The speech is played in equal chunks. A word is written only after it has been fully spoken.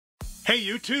Hey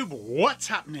YouTube, what's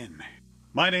happening?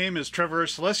 My name is Trevor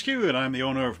Celescu and I'm the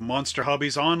owner of Monster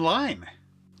Hobbies Online.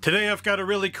 Today I've got a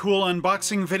really cool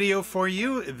unboxing video for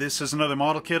you. This is another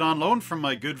model kit on loan from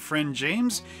my good friend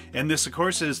James, and this of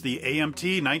course is the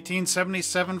AMT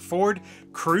 1977 Ford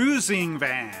cruising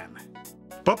van.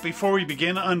 But before we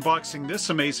begin unboxing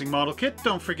this amazing model kit,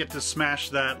 don't forget to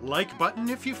smash that like button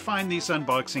if you find these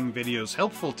unboxing videos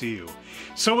helpful to you.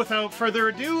 So without further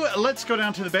ado, let's go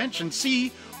down to the bench and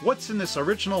see what's in this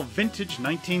original vintage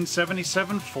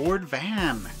 1977 Ford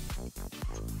van.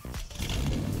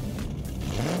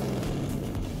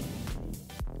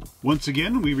 Once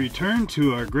again, we return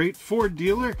to our great Ford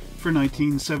dealer for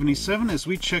 1977 as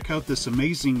we check out this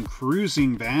amazing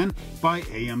cruising van by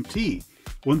AMT.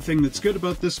 One thing that's good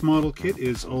about this model kit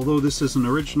is, although this is an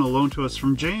original loan to us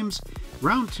from James,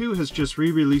 Round 2 has just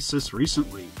re-released this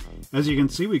recently. As you can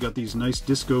see, we got these nice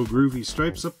disco groovy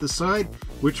stripes up the side,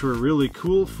 which were really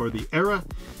cool for the era.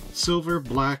 Silver,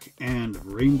 black, and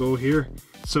rainbow here.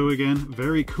 So again,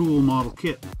 very cool model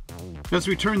kit. As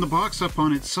we turn the box up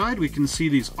on its side, we can see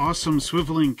these awesome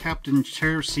swiveling captain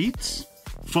chair seats,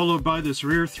 followed by this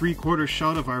rear three-quarter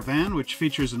shot of our van, which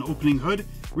features an opening hood,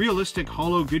 realistic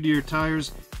hollow Goodyear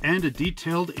tires, and a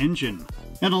detailed engine.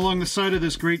 And along the side of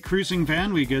this great cruising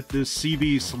van, we get this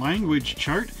CB's language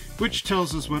chart, which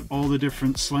tells us what all the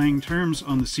different slang terms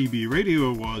on the CB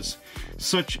radio was,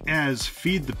 such as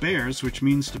feed the bears, which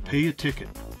means to pay a ticket.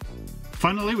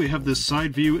 Finally, we have this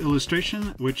side view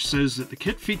illustration, which says that the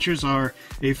kit features are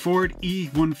a Ford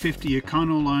E150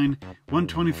 Econoline,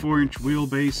 124-inch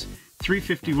wheelbase,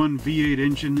 351 V8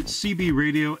 engine, CB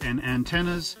radio and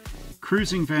antennas,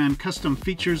 cruising van custom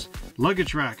features,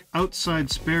 luggage rack, outside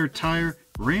spare tire,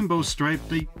 rainbow stripe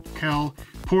decal,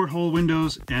 porthole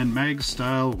windows, and mag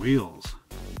style wheels.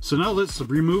 So now let's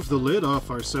remove the lid off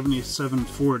our 77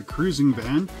 Ford cruising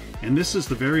van, and this is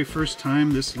the very first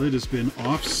time this lid has been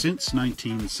off since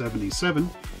 1977,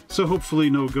 so hopefully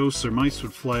no ghosts or mice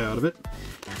would fly out of it.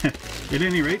 At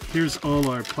any rate, here's all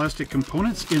our plastic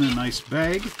components in a nice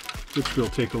bag, which we'll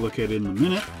take a look at in a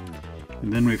minute.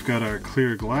 And then we've got our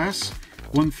clear glass.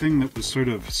 One thing that was sort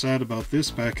of sad about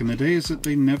this back in the day is that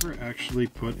they never actually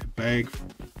put a bag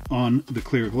on the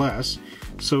clear glass.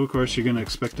 So of course you're going to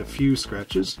expect a few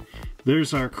scratches.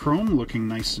 There's our chrome looking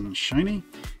nice and shiny.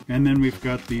 And then we've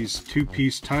got these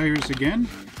two-piece tires again.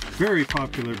 Very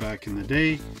popular back in the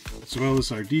day. As well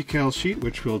as our decal sheet,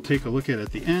 which we'll take a look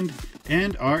at the end.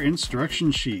 And our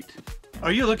instruction sheet.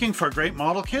 Are you looking for great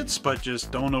model kits but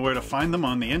just don't know where to find them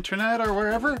on the internet or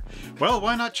wherever? Well,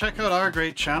 why not check out our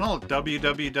great channel at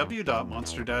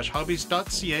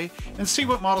www.monster-hobbies.ca and see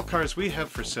what model cars we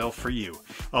have for sale for you.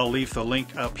 I'll leave the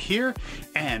link up here,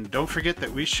 and don't forget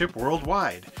that we ship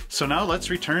worldwide. So now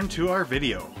let's return to our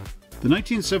video. The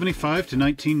 1975 to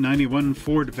 1991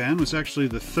 Ford van was actually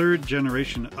the third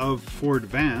generation of Ford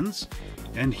vans,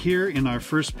 and here in our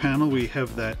first panel we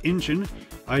have that engine.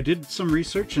 I did some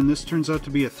research and this turns out to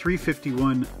be a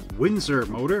 351 Windsor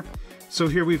motor. So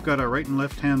here we've got our right and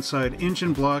left hand side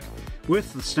engine block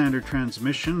with the standard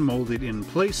transmission molded in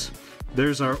place.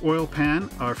 There's our oil pan,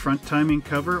 our front timing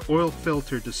cover, oil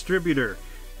filter distributor,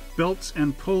 belts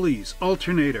and pulleys,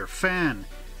 alternator, fan,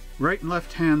 right and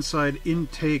left hand side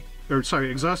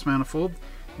exhaust manifold.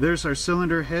 There's our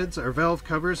cylinder heads, our valve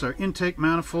covers, our intake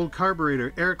manifold,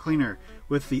 carburetor, air cleaner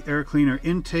with the air cleaner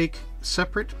intake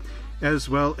separate, as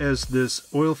well as this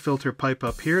oil filter pipe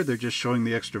up here. They're just showing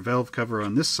the extra valve cover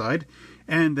on this side.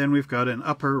 And then we've got an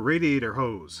upper radiator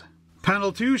hose.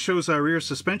 Panel 2 shows our rear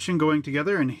suspension going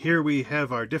together, and here we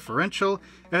have our differential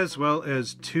as well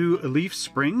as two leaf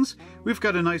springs. We've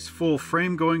got a nice full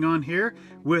frame going on here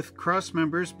with cross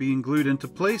members being glued into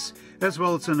place, as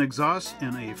well as an exhaust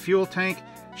and a fuel tank,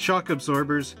 shock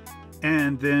absorbers,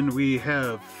 and then we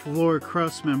have floor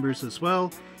cross members as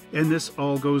well. And this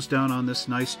all goes down on this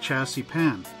nice chassis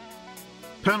pan.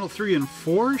 Panel 3 and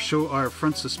 4 show our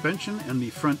front suspension and the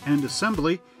front end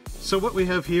assembly. So what we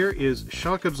have here is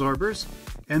shock absorbers,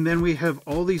 and then we have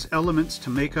all these elements to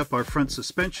make up our front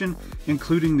suspension,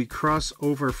 including the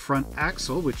crossover front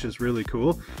axle, which is really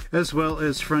cool, as well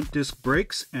as front disc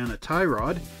brakes and a tie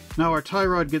rod. Now our tie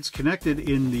rod gets connected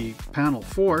in the panel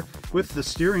 4 with the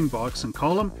steering box and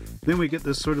column. Then we get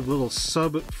this sort of little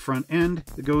sub front end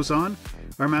that goes on.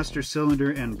 Our master cylinder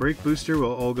and brake booster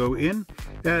will all go in,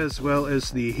 as well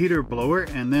as the heater blower,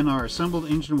 and then our assembled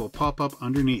engine will pop up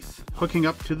underneath, hooking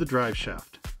up to the drive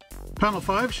shaft. Panel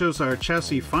 5 shows our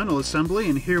chassis final assembly,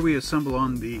 and here we assemble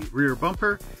on the rear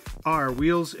bumper, our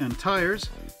wheels and tires,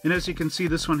 and as you can see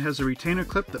this one has a retainer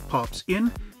clip that pops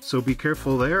in, so be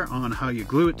careful there on how you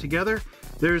glue it together.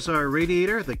 There's our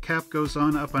radiator. The cap goes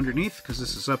on up underneath because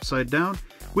this is upside down.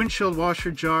 windshield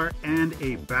washer jar, and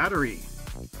a battery.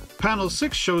 Panel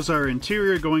 6 shows our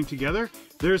interior going together.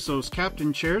 There's those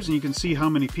captain chairs, and you can see how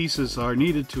many pieces are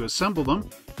needed to assemble them.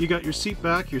 You got your seat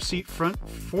back, your seat front,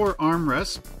 4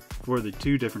 armrests for the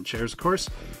 2 different chairs, of course.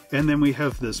 And then we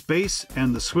have this base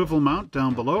and the swivel mount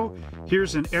down below.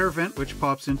 Here's an air vent which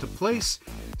pops into place.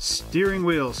 Steering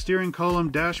wheel, steering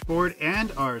column, dashboard,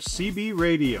 and our CB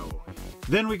radio.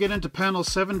 Then we get into panel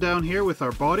 7 down here with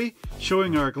our body,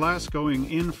 showing our glass going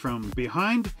in from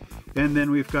behind. And then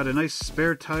we've got a nice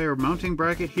spare tire mounting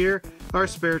bracket here, our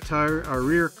spare tire, our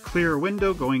rear clear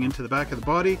window going into the back of the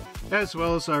body, as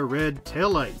well as our red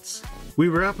taillights. We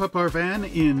wrap up our van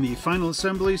in the final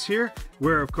assemblies here,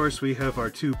 where of course we have our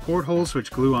 2 portholes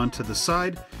which glue onto the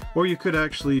side, or you could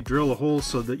actually drill a hole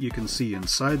so that you can see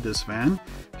inside this van.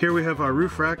 Here we have our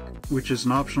roof rack, which is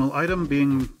an optional item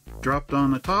being dropped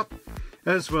on the top,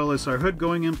 as well as our hood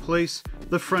going in place,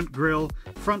 the front grille,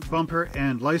 front bumper,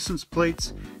 and license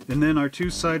plates, and then our 2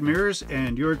 side mirrors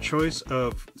and your choice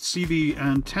of CB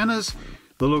antennas.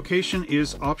 The location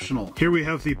is optional. Here we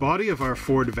have the body of our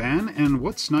Ford van, and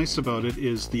what's nice about it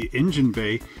is the engine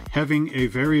bay having a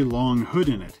very long hood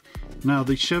in it. Now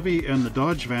the Chevy and the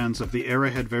Dodge vans of the era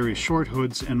had very short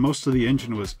hoods and most of the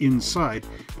engine was inside,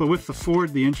 but with the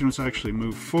Ford the engine was actually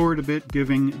moved forward a bit,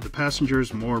 giving the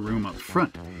passengers more room up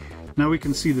front. Now we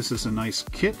can see this is a nice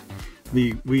kit.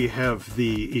 We have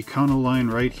the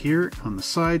Econoline right here on the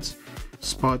sides,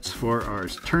 spots for our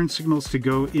turn signals to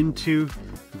go into.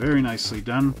 Very nicely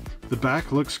done. The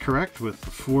back looks correct with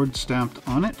the Ford stamped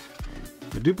on it.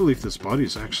 I do believe this body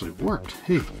is actually warped.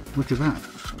 Hey, look at that.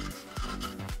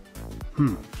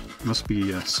 Must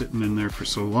be sitting in there for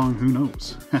so long, who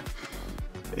knows.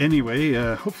 Anyway,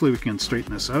 hopefully we can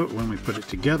straighten this out when we put it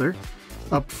together.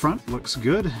 Up front looks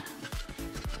good.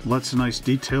 Lots of nice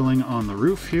detailing on the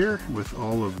roof here with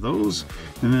all of those.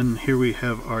 And then here we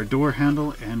have our door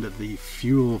handle and the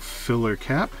fuel filler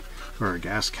cap, or a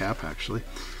gas cap actually.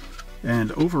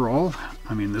 And overall,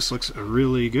 I mean, this looks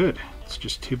really good. It's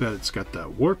just too bad it's got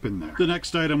that warp in there. The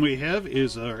next item we have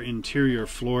is our interior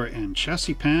floor and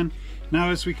chassis pan. Now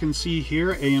as we can see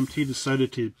here, AMT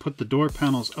decided to put the door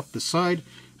panels up the side,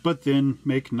 but then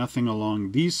make nothing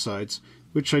along these sides,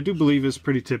 which I do believe is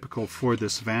pretty typical for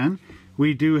this van.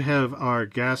 We do have our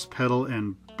gas pedal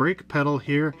and brake pedal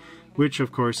here, which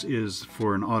of course is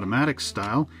for an automatic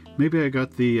style. Maybe I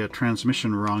got the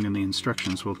transmission wrong in the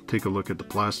instructions. We'll take a look at the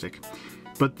plastic.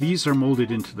 But these are molded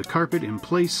into the carpet in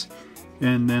place.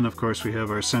 And then of course we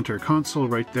have our center console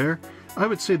right there. I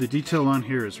would say the detail on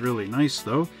here is really nice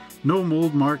though. No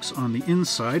mold marks on the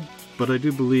inside, but I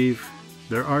do believe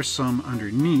there are some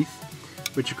underneath,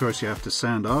 which of course you have to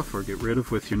sand off or get rid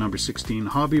of with your number 16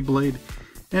 hobby blade.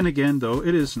 And again, though,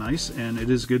 it is nice and it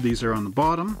is good. These are on the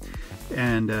bottom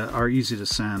and are easy to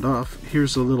sand off.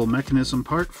 Here's a little mechanism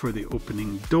part for the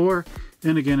opening door.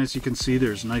 And again, as you can see,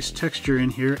 there's nice texture in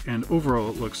here and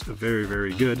overall it looks very,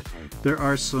 very good. There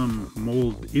are some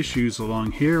mold issues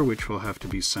along here which will have to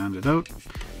be sanded out.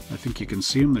 I think you can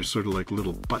see them. There's sort of like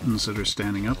little buttons that are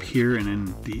standing up here and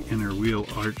in the inner wheel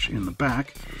arch in the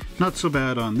back. Not so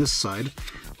bad on this side.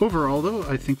 Overall, though,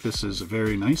 I think this is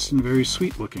very nice and very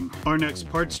sweet looking. Our next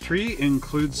parts tree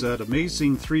includes that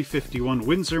amazing 351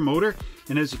 Windsor motor,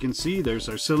 and as you can see, there's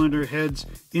our cylinder heads,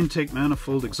 intake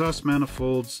manifold, exhaust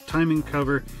manifolds, timing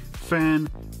cover, fan,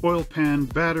 oil pan,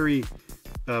 battery,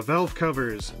 valve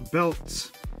covers,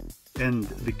 belts, and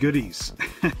the goodies.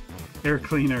 Air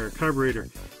cleaner, carburetor.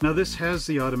 Now this has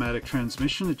the automatic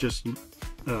transmission. It just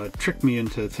tricked me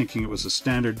into thinking it was a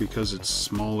standard because it's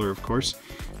smaller, of course.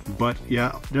 But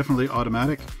yeah, definitely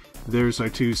automatic. There's our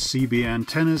 2 CB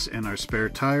antennas and our spare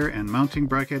tire and mounting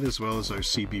bracket, as well as our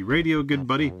CB radio, good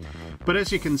buddy. But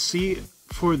as you can see,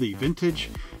 for the vintage,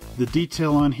 the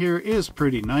detail on here is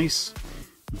pretty nice.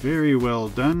 Very well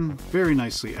done, very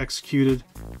nicely executed.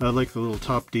 I like the little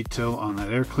top detail on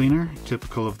that air cleaner,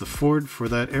 typical of the Ford for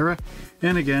that era.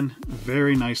 And again,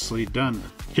 very nicely done.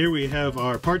 Here we have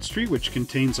our parts tree, which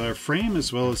contains our frame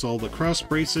as well as all the cross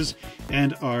braces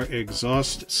and our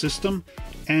exhaust system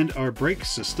and our brake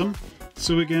system.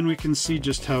 So again, we can see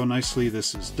just how nicely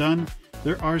this is done.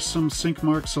 There are some sink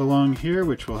marks along here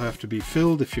which will have to be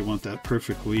filled if you want that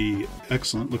perfectly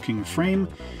excellent looking frame.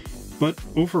 But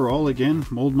overall, again,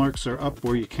 mold marks are up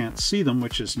where you can't see them,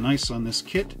 which is nice on this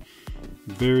kit.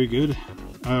 Very good.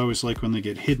 I always like when they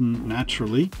get hidden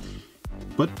naturally.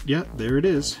 But yeah, there it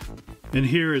is. And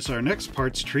here is our next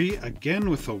parts tree, again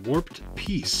with a warped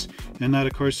piece. And that,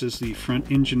 of course, is the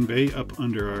front engine bay up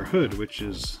under our hood, which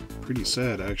is pretty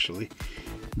sad, actually.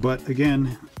 But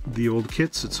again, the old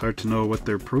kits, it's hard to know what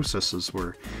their processes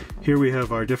were. Here we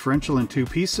have our differential in 2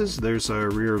 pieces. There's our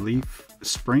rear leaf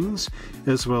springs,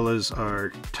 as well as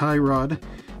our tie rod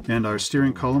and our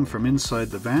steering column from inside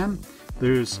the van.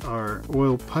 There's our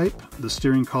oil pipe, the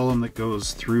steering column that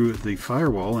goes through the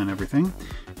firewall and everything.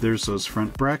 There's those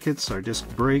front brackets, our disc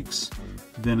brakes.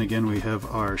 Then again we have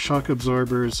our shock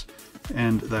absorbers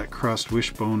and that crossed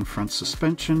wishbone front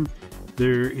suspension.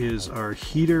 There is our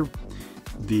heater,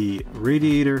 the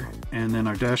radiator, and then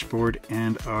our dashboard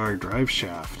and our drive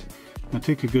shaft. Now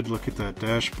take a good look at that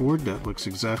dashboard. That looks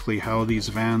exactly how these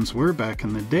vans were back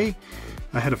in the day.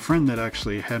 I had a friend that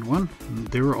actually had one.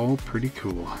 They were all pretty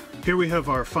cool. Here we have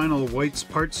our final whites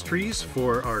parts trees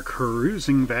for our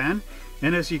cruising van.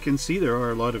 And as you can see, there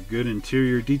are a lot of good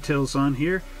interior details on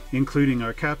here, including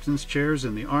our captain's chairs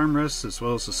and the armrests, as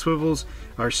well as the swivels,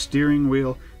 our steering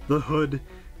wheel, the hood,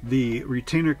 the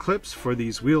retainer clips for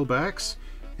these wheel backs,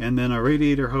 and then our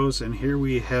radiator hose. And here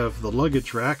we have the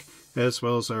luggage rack, as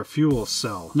well as our fuel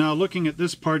cell. Now looking at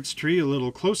this parts tree a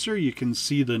little closer, you can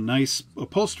see the nice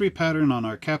upholstery pattern on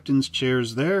our captain's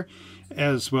chairs there,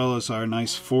 as well as our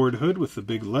nice Ford hood with the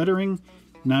big lettering.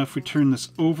 Now if we turn this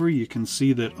over, you can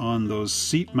see that on those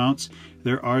seat mounts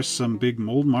there are some big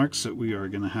mold marks that we are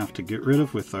going to have to get rid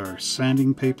of with our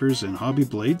sanding papers and hobby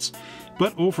blades.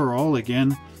 But overall,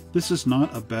 again, this is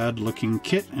not a bad looking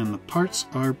kit and the parts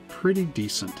are pretty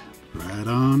decent. Right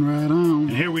on, right on.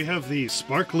 And here we have the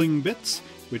sparkling bits,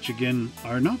 which again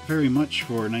are not very much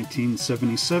for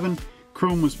 1977.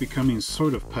 Chrome was becoming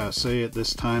sort of passé at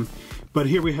this time. But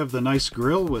here we have the nice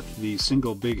grille with the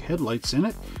single big headlights in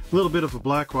it. A little bit of a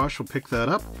black wash will pick that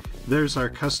up. There's our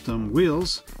custom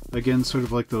wheels, again sort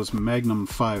of like those Magnum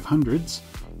 500s.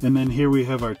 And then here we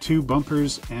have our two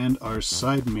bumpers and our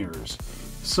side mirrors.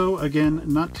 So again,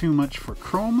 not too much for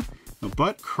chrome,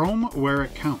 but chrome where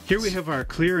it counts. Here we have our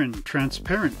clear and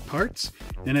transparent parts,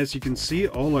 and as you can see,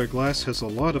 all our glass has a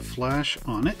lot of flash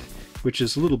on it, which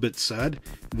is a little bit sad.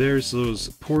 There's those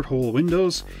porthole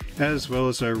windows, as well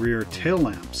as our rear tail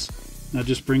lamps. Now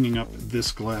just bringing up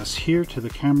this glass here to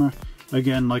the camera.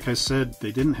 Again, like I said,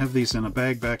 they didn't have these in a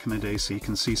bag back in the day, so you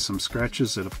can see some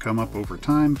scratches that have come up over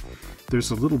time.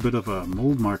 There's a little bit of a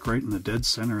mold mark right in the dead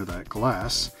center of that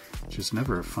glass, which is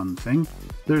never a fun thing.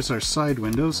 There's our side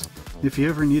windows. If you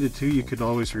ever needed to, you could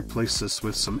always replace this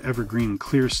with some evergreen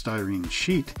clear styrene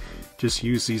sheet. Just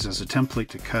use these as a template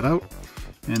to cut out.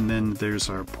 And then there's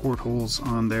our portholes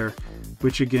on there,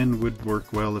 which again would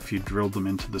work well if you drilled them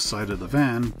into the side of the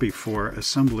van before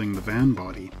assembling the van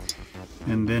body.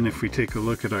 And then if we take a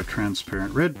look at our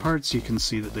transparent red parts, you can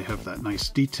see that they have that nice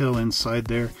detail inside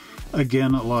there.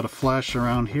 Again, a lot of flash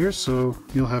around here, so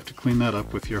you'll have to clean that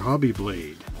up with your hobby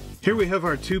blade. Here we have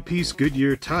our two-piece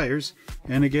Goodyear tires,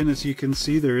 and again, as you can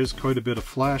see, there is quite a bit of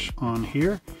flash on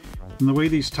here. And the way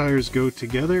these tires go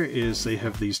together is they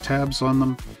have these tabs on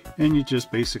them, and you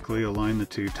just basically align the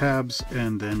two tabs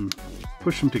and then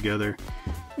push them together,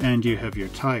 and you have your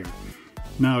tire.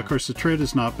 Now, of course, the tread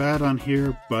is not bad on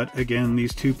here, but again,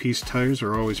 these two-piece tires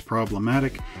are always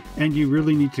problematic, and you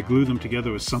really need to glue them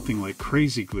together with something like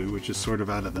crazy glue, which is sort of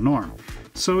out of the norm.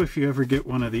 So if you ever get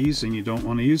one of these and you don't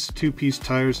want to use the two-piece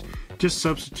tires, just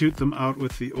substitute them out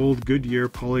with the old Goodyear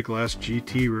Polyglass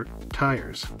GT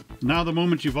tires. Now the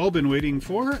moment you've all been waiting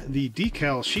for, the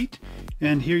decal sheet.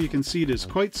 And here you can see it is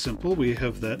quite simple. We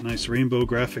have that nice rainbow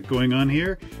graphic going on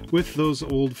here with those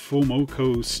old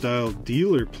Fomoco style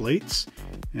dealer plates.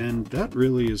 And that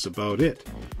really is about it.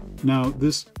 Now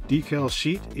this decal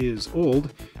sheet is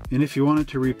old, and if you wanted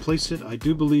to replace it, I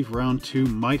do believe Round 2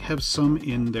 might have some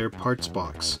in their parts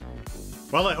box.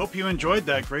 Well, I hope you enjoyed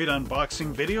that great unboxing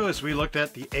video as we looked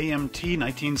at the AMT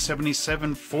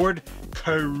 1977 Ford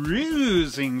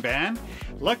cruising van,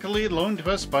 luckily loaned to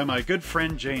us by my good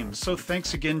friend James. So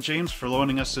thanks again, James, for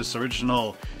loaning us this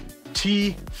original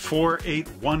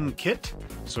T481 kit,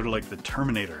 sort of like the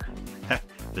Terminator,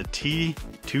 the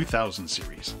T2000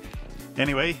 series.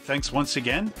 Anyway, thanks once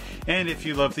again, and if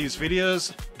you love these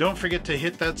videos, don't forget to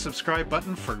hit that subscribe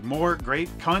button for more great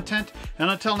content, and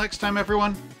until next time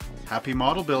everyone, happy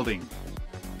model building!